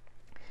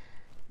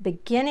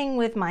 Beginning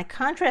with my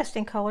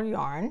contrasting color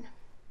yarn,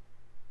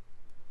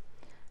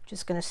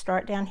 just going to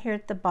start down here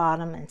at the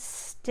bottom and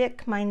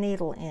stick my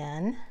needle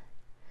in.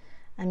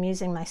 I'm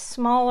using my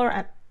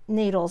smaller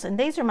needles, and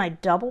these are my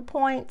double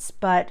points,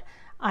 but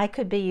I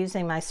could be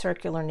using my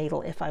circular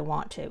needle if I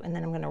want to. And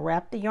then I'm going to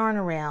wrap the yarn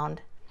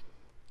around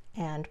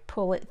and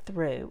pull it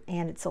through.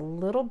 And it's a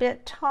little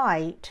bit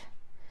tight.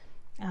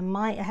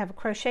 I have a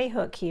crochet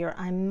hook here.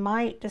 I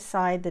might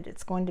decide that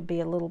it's going to be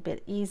a little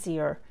bit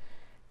easier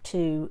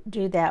to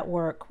do that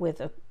work with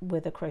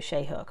a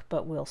crochet hook,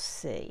 but we'll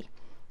see.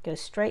 Go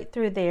straight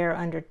through there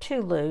under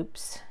 2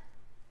 loops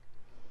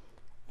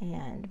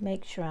and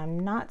make sure I'm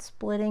not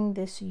splitting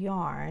this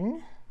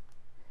yarn.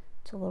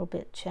 It's a little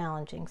bit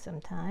challenging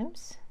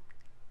sometimes.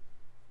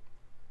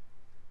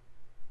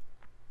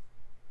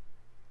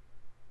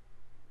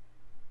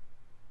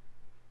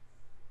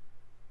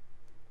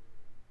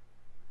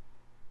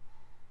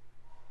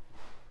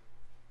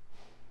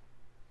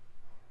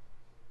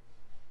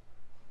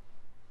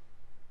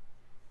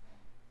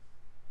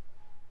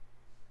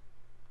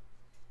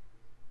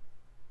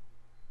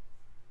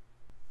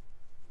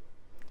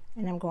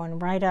 And I'm going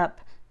right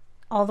up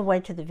all the way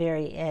to the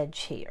very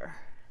edge here.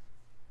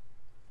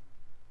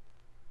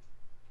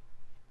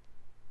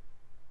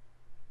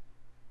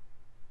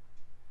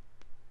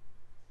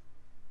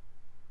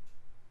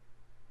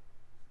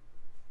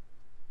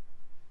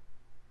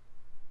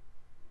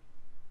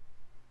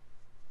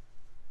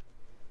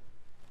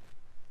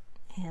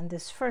 And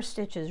this first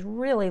stitch is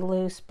really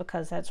loose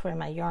because that's where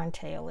my yarn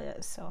tail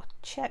is. So I'll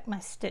check my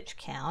stitch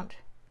count.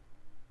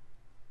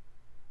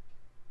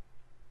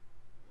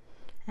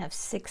 I have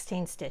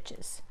 16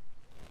 stitches.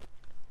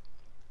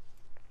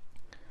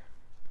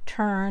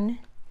 Turn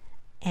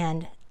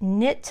and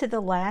knit to the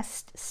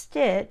last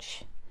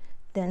stitch,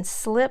 then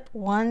slip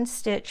 1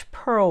 stitch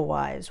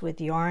purlwise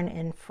with yarn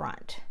in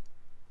front.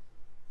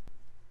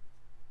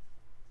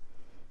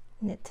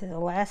 Knit to the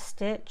last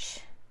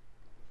stitch,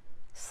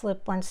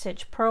 slip 1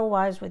 stitch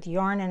purlwise with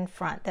yarn in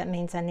front. That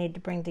means I need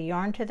to bring the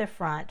yarn to the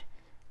front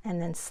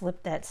and then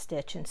slip that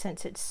stitch. And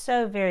since it's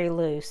so very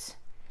loose,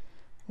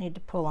 I need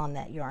to pull on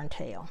that yarn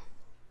tail.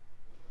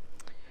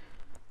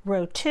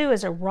 Row 2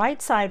 is a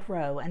right side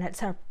row, and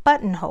it's our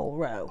buttonhole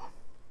row.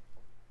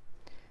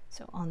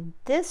 So on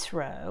this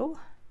row,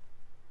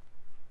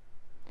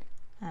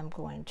 I'm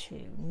going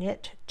to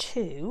knit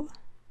 2,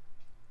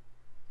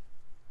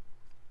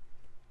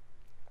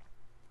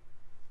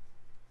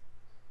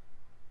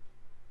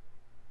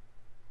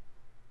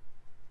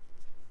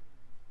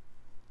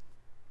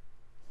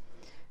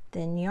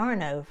 then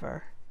yarn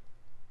over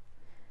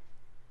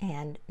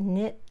and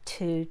knit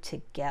 2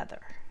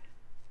 together.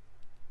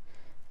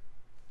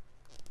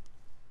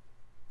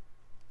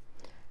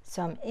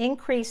 So I'm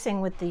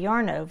increasing with the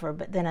yarn over,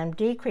 but then I'm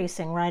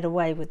decreasing right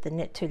away with the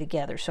knit 2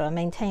 together, so I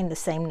maintain the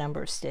same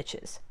number of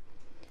stitches.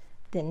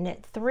 Then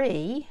knit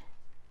 3,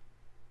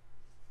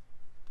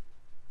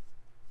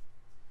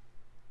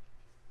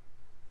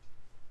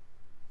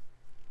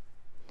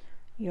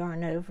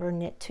 yarn over,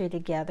 knit 2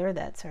 together.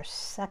 That's our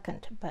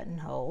second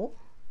buttonhole.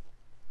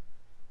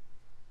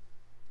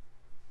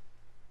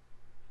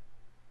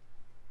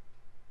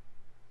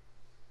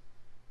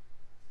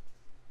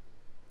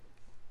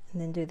 And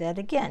then do that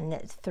again,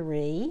 knit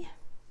 3,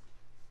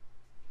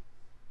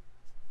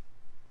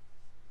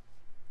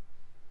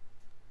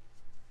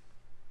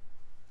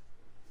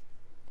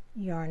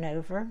 yarn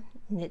over,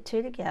 knit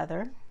 2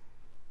 together,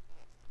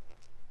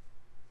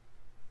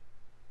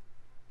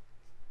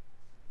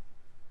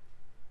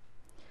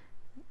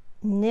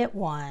 knit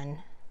 1,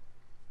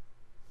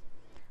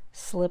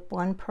 slip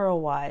 1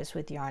 purlwise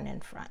with yarn in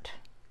front.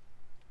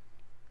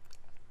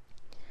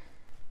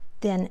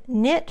 Then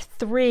knit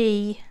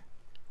 3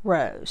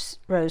 rows.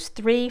 Rows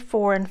 3,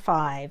 4, and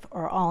 5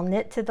 are all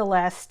knit to the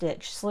last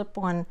stitch, slip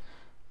 1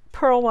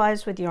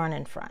 purlwise with yarn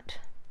in front.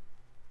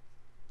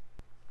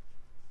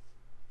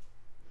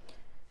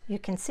 You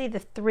can see the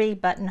 3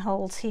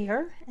 buttonholes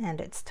here, and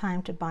it's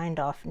time to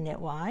bind off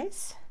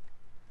knitwise.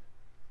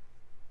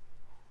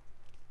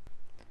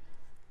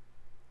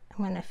 I'm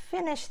going to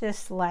finish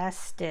this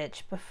last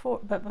stitch,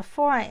 but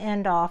before I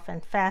end off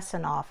and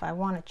fasten off, I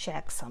want to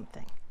check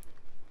something.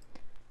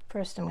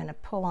 First, I'm going to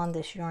pull on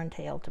this yarn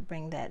tail to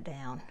bring that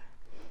down.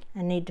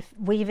 I need to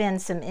weave in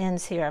some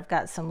ends here. I've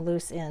got some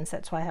loose ends,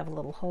 that's why I have a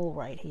little hole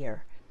right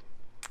here.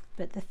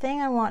 But the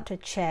thing I want to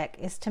check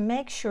is to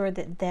make sure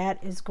that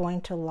that is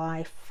going to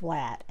lie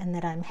flat and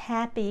that I'm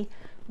happy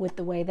with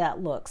the way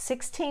that looks.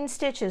 16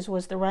 stitches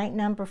was the right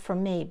number for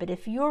me, but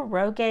if your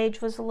row gauge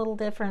was a little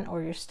different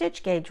or your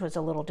stitch gauge was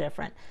a little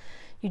different,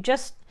 you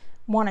just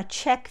want to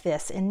check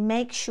this and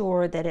make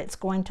sure that it's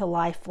going to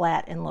lie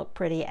flat and look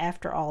pretty.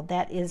 After all,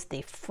 that is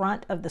the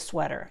front of the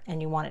sweater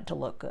and you want it to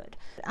look good.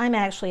 I'm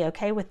actually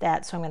okay with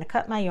that, so I'm going to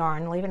cut my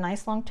yarn, leave a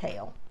nice long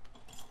tail,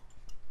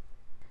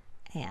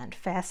 and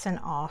fasten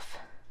off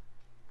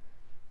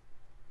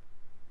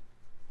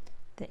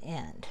the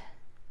end.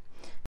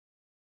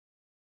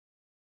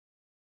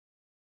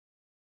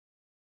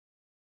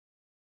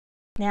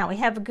 Now we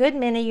have a good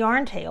many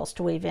yarn tails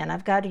to weave in.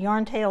 I've got a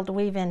yarn tail to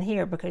weave in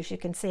here because you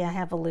can see I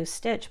have a loose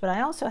stitch, but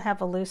I also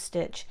have a loose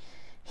stitch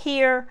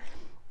here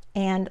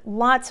and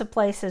lots of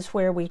places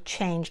where we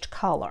changed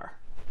color.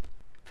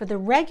 For the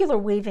regular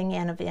weaving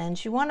in of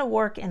ends, you want to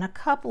work in a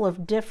couple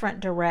of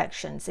different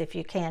directions if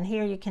you can.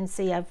 Here you can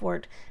see I've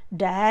worked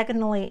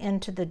diagonally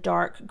into the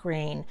dark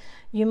green.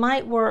 You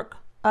might work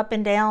up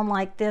and down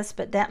like this,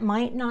 but that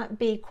might not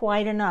be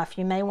quite enough.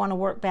 You may want to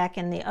work back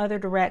in the other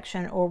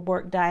direction or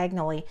work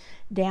diagonally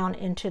down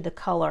into the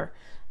color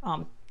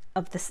of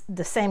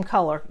the same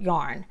color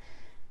yarn.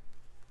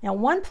 Now,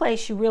 one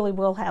place you really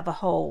will have a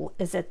hole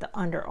is at the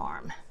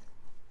underarm.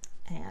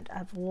 And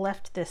I've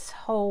left this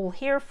hole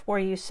here for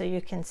you so you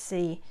can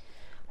see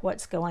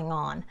what's going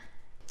on.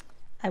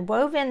 I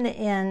wove in the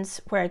ends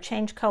where I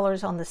changed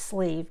colors on the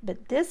sleeve,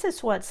 but this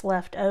is what's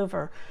left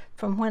over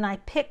from when I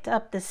picked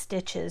up the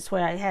stitches,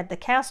 where I had the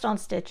cast on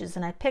stitches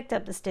and I picked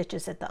up the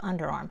stitches at the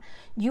underarm.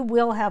 You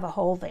will have a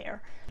hole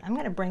there. I'm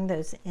going to bring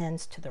those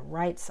ends to the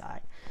right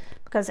side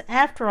because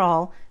after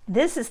all,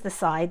 this is the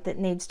side that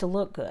needs to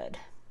look good.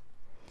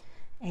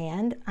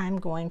 And I'm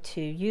going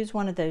to use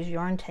one of those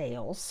yarn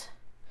tails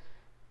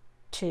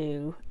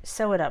to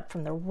sew it up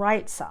from the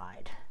right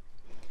side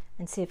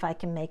and see if I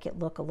can make it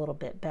look a little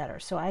bit better.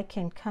 So I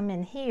can come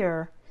in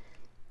here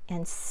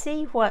and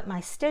see what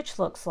my stitch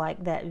looks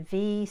like, that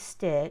V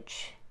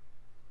stitch.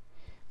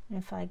 And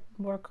if I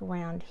work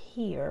around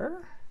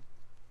here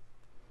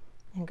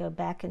and go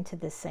back into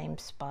the same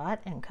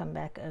spot and come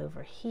back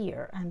over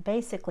here, I'm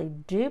basically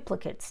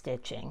duplicate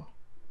stitching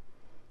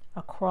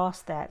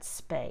across that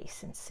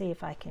space, and see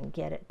if I can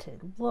get it to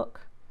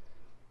look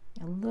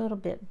a little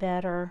bit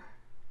better.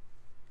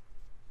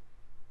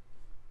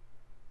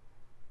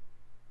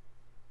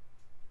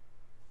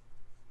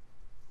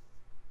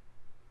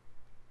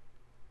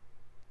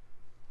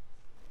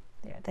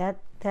 There,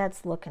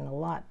 that's looking a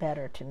lot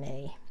better to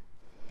me.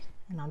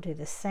 And I'll do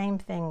the same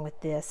thing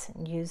with this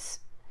and use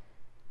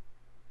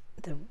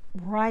the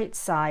right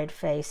side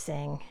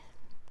facing.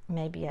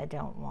 Maybe I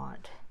don't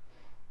want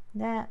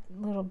that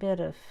little bit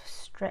of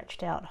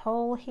stretched out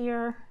hole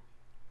here.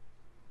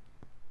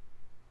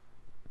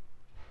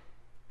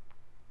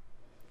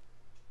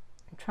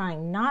 I'm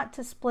trying not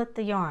to split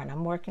the yarn.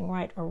 I'm working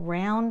right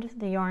around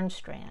the yarn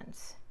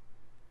strands.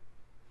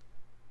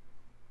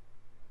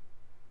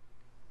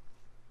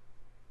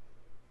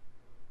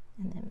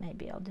 And then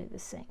maybe I'll do the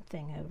same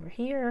thing over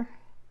here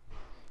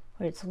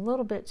where it's a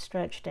little bit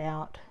stretched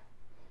out.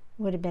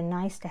 It would have been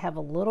nice to have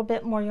a little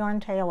bit more yarn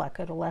tail. I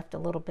could have left a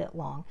little bit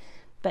long,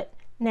 but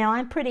now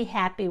I'm pretty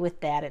happy with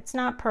that. It's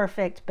not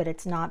perfect, but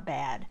it's not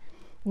bad.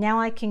 Now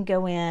I can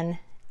go in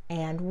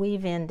and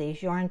weave in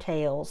these yarn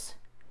tails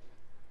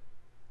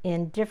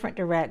in different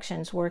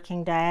directions,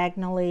 working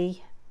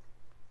diagonally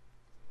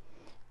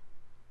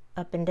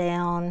up and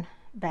down,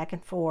 back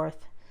and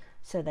forth,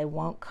 so they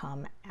won't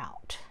come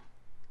out.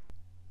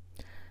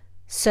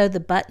 Sew the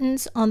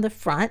buttons on the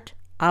front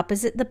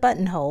opposite the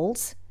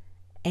buttonholes,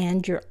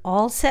 and you're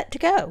all set to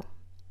go.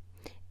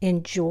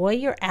 Enjoy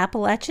your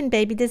Appalachian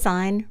Baby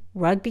Design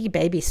Rugby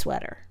Baby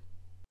Sweater.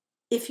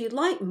 If you'd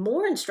like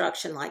more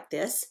instruction like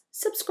this,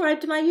 subscribe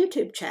to my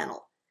YouTube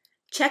channel.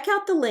 Check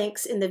out the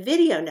links in the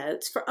video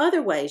notes for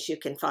other ways you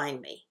can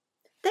find me.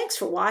 Thanks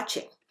for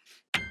watching.